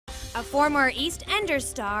A former EastEnders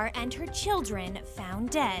star and her children found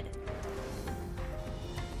dead.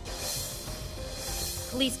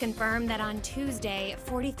 Police confirmed that on Tuesday,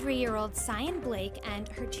 43-year-old Sian and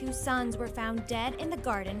her two sons were found dead in the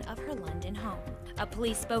garden of her London home. A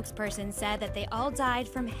police spokesperson said that they all died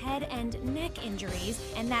from head and neck injuries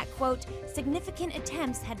and that, quote, significant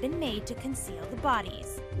attempts had been made to conceal the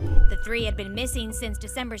bodies. The three had been missing since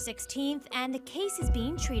December 16th, and the case is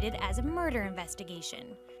being treated as a murder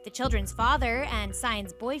investigation. The children's father and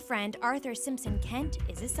Sian's boyfriend, Arthur Simpson Kent,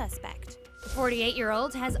 is a suspect. The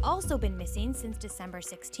 48-year-old has also been missing since December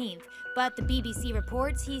 16th, but the BBC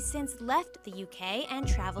reports he's since left the UK and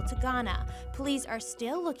traveled to Ghana. Police are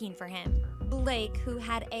still looking for him. Blake, who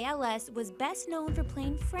had ALS, was best known for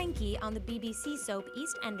playing Frankie on the BBC soap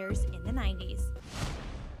EastEnders in the 90s.